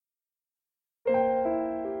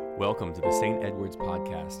Welcome to the St. Edward's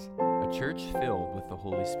Podcast, a church filled with the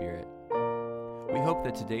Holy Spirit. We hope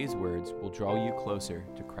that today's words will draw you closer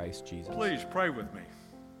to Christ Jesus. Please pray with me.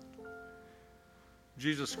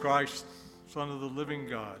 Jesus Christ, Son of the living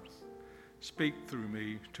God, speak through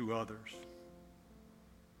me to others.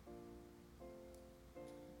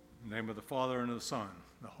 In the name of the Father, and of the Son, and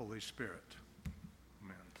the Holy Spirit.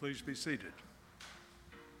 Amen. Please be seated.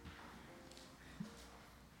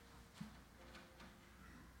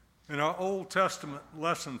 And our Old Testament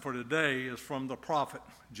lesson for today is from the prophet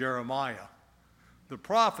Jeremiah. The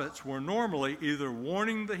prophets were normally either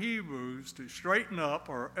warning the Hebrews to straighten up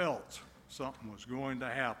or else something was going to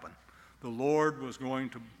happen. The Lord was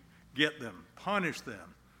going to get them, punish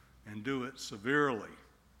them, and do it severely.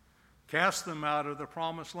 Cast them out of the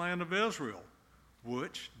promised land of Israel,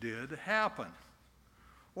 which did happen.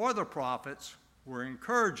 Or the prophets were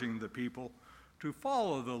encouraging the people to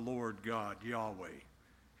follow the Lord God, Yahweh,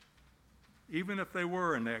 even if they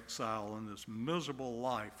were in exile in this miserable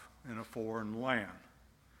life in a foreign land.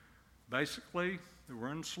 Basically, they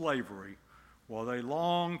were in slavery while they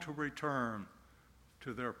longed to return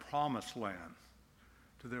to their promised land,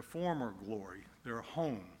 to their former glory, their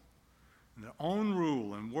home, and their own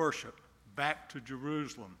rule and worship back to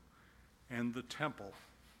Jerusalem and the temple.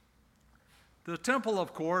 The temple,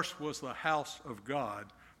 of course, was the house of God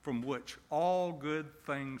from which all good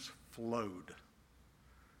things flowed.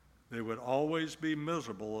 They would always be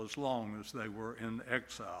miserable as long as they were in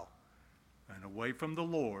exile and away from the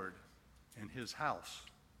Lord and his house.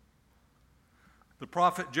 The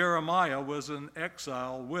prophet Jeremiah was in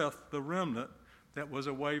exile with the remnant that was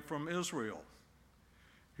away from Israel.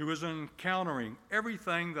 He was encountering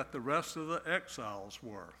everything that the rest of the exiles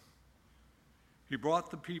were. He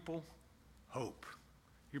brought the people hope.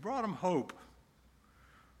 He brought them hope.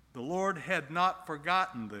 The Lord had not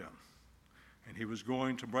forgotten them, and he was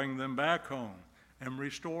going to bring them back home and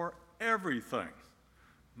restore everything.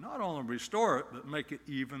 Not only restore it, but make it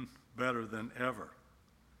even better than ever.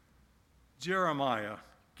 Jeremiah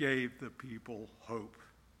gave the people hope.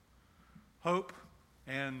 Hope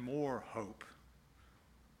and more hope.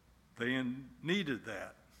 They needed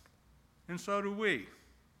that. And so do we.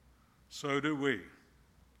 So do we.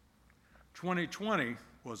 2020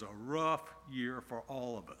 was a rough year for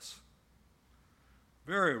all of us.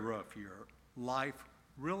 Very rough year. Life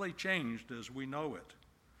really changed as we know it.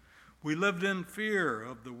 We lived in fear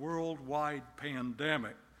of the worldwide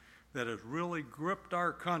pandemic that has really gripped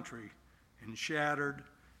our country and shattered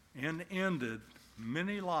and ended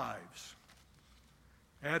many lives.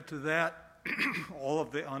 Add to that all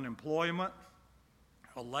of the unemployment,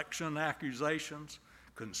 election accusations,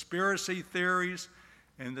 conspiracy theories,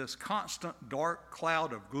 and this constant dark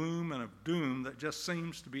cloud of gloom and of doom that just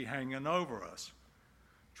seems to be hanging over us.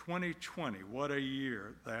 2020, what a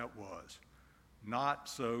year that was. Not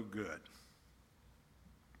so good.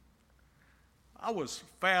 I was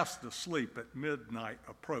fast asleep at midnight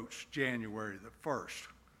approach January the 1st.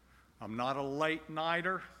 I'm not a late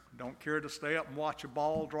nighter, don't care to stay up and watch a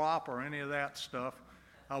ball drop or any of that stuff.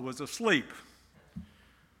 I was asleep.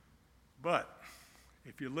 But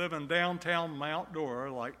if you live in downtown Mount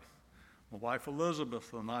Dora, like my wife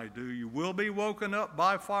Elizabeth and I do, you will be woken up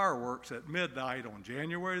by fireworks at midnight on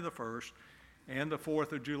January the 1st and the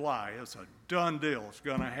 4th of July. It's a done deal. It's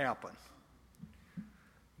going to happen.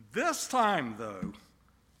 This time, though,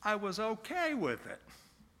 I was okay with it.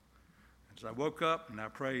 As I woke up and I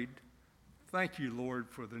prayed, thank you, Lord,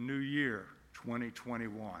 for the new year,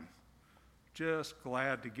 2021. Just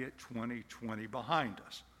glad to get 2020 behind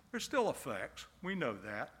us. There's still effects. We know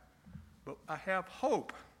that. But I have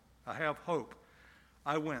hope. I have hope.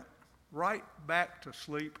 I went right back to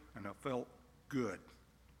sleep and I felt good.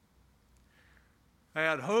 I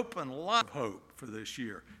had hope and a lot of hope for this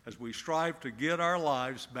year as we strive to get our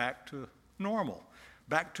lives back to normal,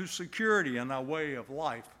 back to security in our way of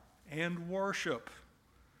life and worship.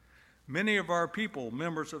 Many of our people,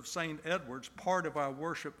 members of St. Edward's, part of our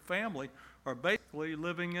worship family, are basically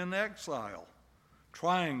living in exile,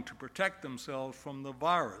 trying to protect themselves from the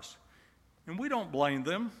virus. And we don't blame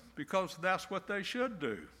them because that's what they should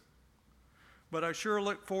do. But I sure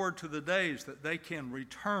look forward to the days that they can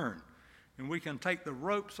return and we can take the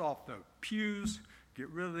ropes off the pews, get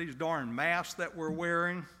rid of these darn masks that we're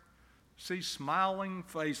wearing, see smiling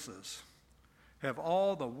faces, have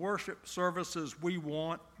all the worship services we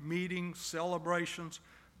want, meetings, celebrations,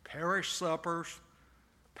 parish suppers,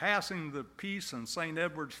 passing the peace in St.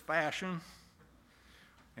 Edward's fashion,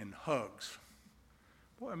 and hugs.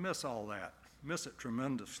 Boy, I miss all that. Miss it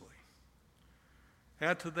tremendously.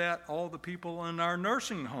 Add to that all the people in our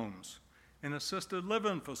nursing homes and assisted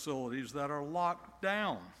living facilities that are locked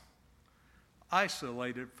down.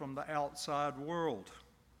 isolated from the outside world.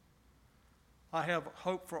 I have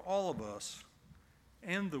hope for all of us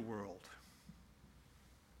and the world.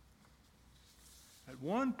 At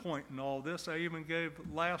one point in all this, I even gave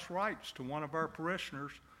last rites to one of our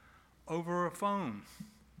parishioners over a phone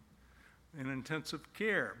in intensive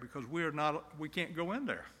care because we can't go in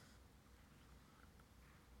there.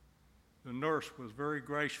 The nurse was very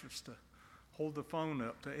gracious to hold the phone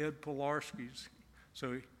up to Ed Pilarski's,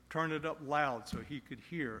 so he turned it up loud so he could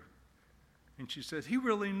hear. And she said, he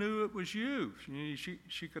really knew it was you.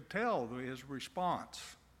 She could tell his response.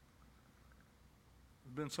 It would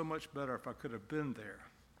have been so much better if I could have been there.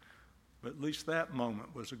 But at least that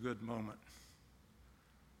moment was a good moment.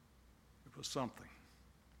 It was something.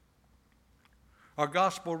 Our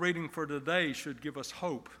gospel reading for today should give us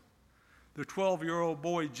hope. The 12-year-old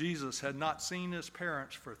boy Jesus had not seen his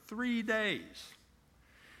parents for 3 days.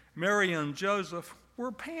 Mary and Joseph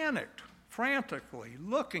were panicked, frantically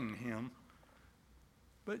looking him.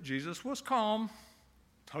 But Jesus was calm,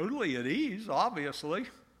 totally at ease, obviously.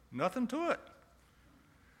 Nothing to it.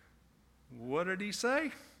 What did he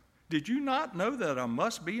say? Did you not know that I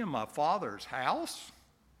must be in my Father's house?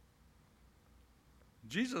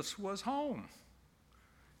 Jesus was home.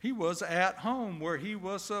 He was at home where he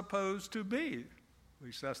was supposed to be. At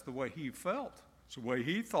least that's the way he felt. It's the way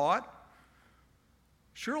he thought.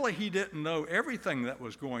 Surely he didn't know everything that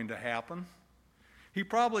was going to happen. He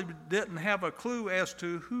probably didn't have a clue as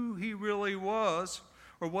to who he really was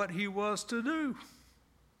or what he was to do.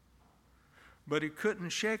 But he couldn't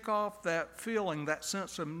shake off that feeling, that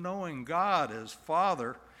sense of knowing God as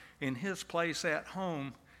Father in his place at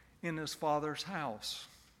home in his Father's house.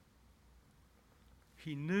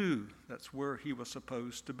 He knew that's where he was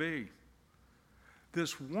supposed to be.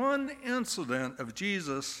 This one incident of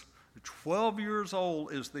Jesus, 12 years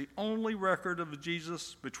old, is the only record of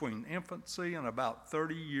Jesus between infancy and about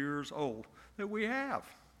 30 years old that we have.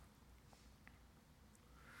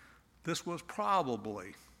 This was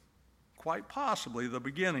probably, quite possibly, the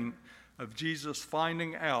beginning of Jesus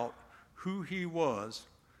finding out who he was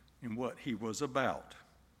and what he was about.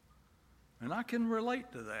 And I can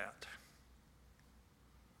relate to that.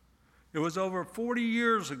 It was over 40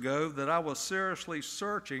 years ago that I was seriously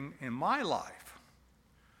searching in my life.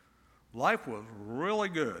 Life was really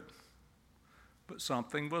good, but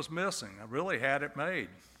something was missing. I really had it made.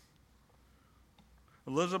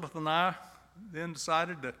 Elizabeth and I then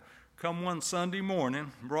decided to come one Sunday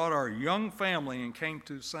morning, brought our young family and came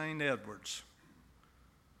to St. Edward's.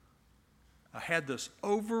 I had this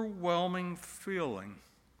overwhelming feeling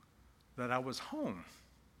that I was home,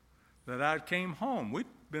 that I came home. We'd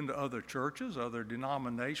been to other churches, other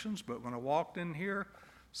denominations, but when I walked in here,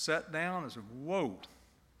 sat down, I said, whoa.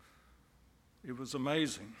 It was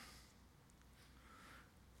amazing.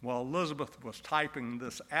 While Elizabeth was typing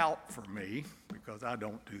this out for me, because I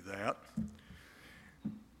don't do that,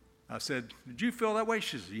 I said, did you feel that way?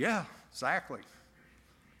 She said, yeah, exactly.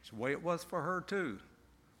 It's the way it was for her too.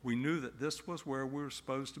 We knew that this was where we were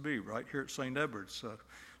supposed to be, right here at St. Edward's. So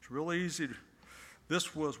it's really easy.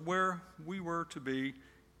 This was where we were to be,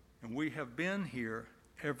 and we have been here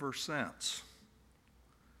ever since.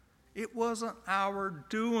 It wasn't our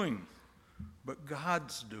doing, but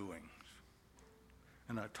God's doing.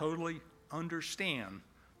 And I totally understand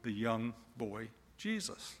the young boy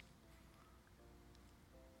Jesus.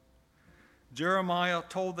 Jeremiah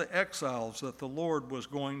told the exiles that the Lord was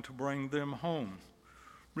going to bring them home,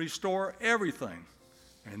 restore everything,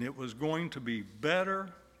 and it was going to be better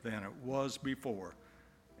than it was before.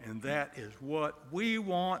 And that is what we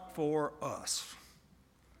want for us.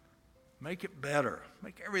 Make it better.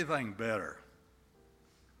 Make everything better.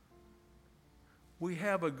 We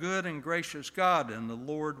have a good and gracious God, and the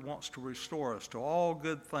Lord wants to restore us to all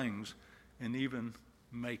good things and even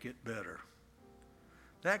make it better.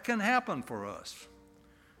 That can happen for us.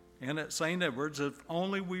 And at St. Edward's, if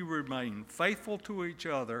only we remain faithful to each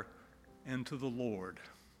other and to the Lord.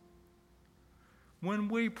 When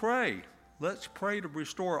we pray, let's pray to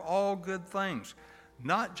restore all good things,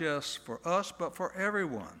 not just for us, but for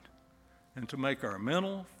everyone, and to make our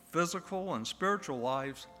mental, physical, and spiritual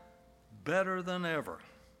lives better than ever.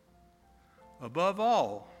 Above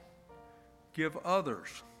all, give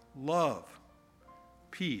others love,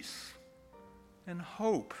 peace, and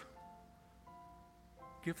hope.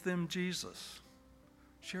 Give them Jesus.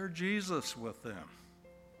 Share Jesus with them.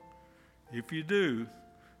 If you do,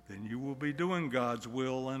 then you will be doing God's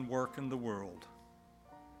will and work in the world.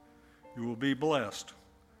 You will be blessed,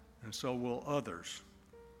 and so will others,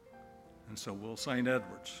 and so will St.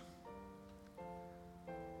 Edward's.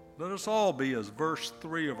 Let us all be as verse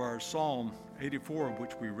 3 of our Psalm 84,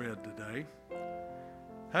 which we read today.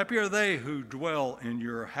 Happy are they who dwell in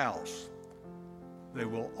your house. They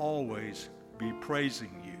will always be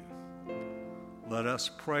praising you. Let us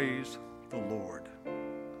praise the Lord.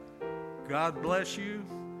 God bless you,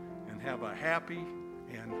 and have a happy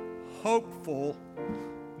and hopeful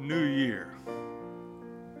New Year.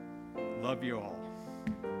 Love you all.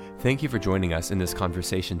 Thank you for joining us in this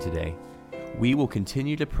conversation today. We will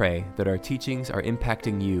continue to pray that our teachings are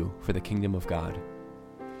impacting you for the kingdom of God.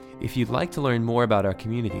 If you'd like to learn more about our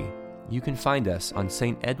community, you can find us on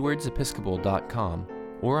stedwardsepiscopal.com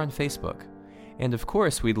or on Facebook. And of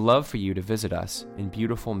course, we'd love for you to visit us in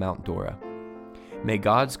beautiful Mount Dora. May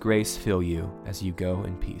God's grace fill you as you go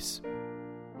in peace.